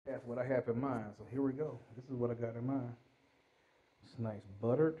that's what I have in mind. So here we go. This is what I got in mind. It's nice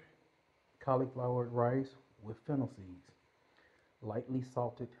buttered cauliflower rice with fennel seeds. Lightly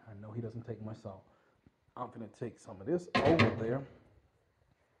salted. I know he doesn't take much salt. I'm gonna take some of this over there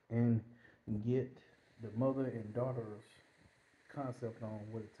and get the mother and daughter's concept on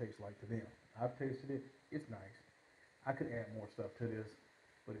what it tastes like to them. I've tasted it. It's nice. I could add more stuff to this,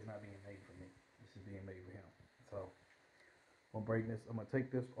 but it's not being made for me. This is being made for him. So I'm gonna bring this. I'm gonna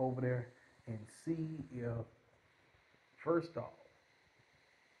take this over there and see if, first off,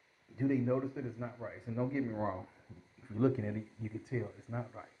 do they notice that it's not rice? And don't get me wrong. If you're looking at it, you can tell it's not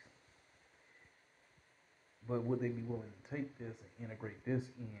rice. But would they be willing to take this and integrate this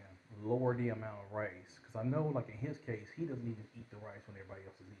in, lower the amount of rice? Because I know, like in his case, he doesn't even eat the rice when everybody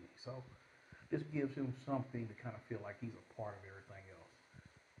else is eating. So this gives him something to kind of feel like he's a part of everything else.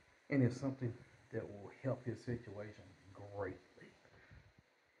 And it's something that will help his situation greatly.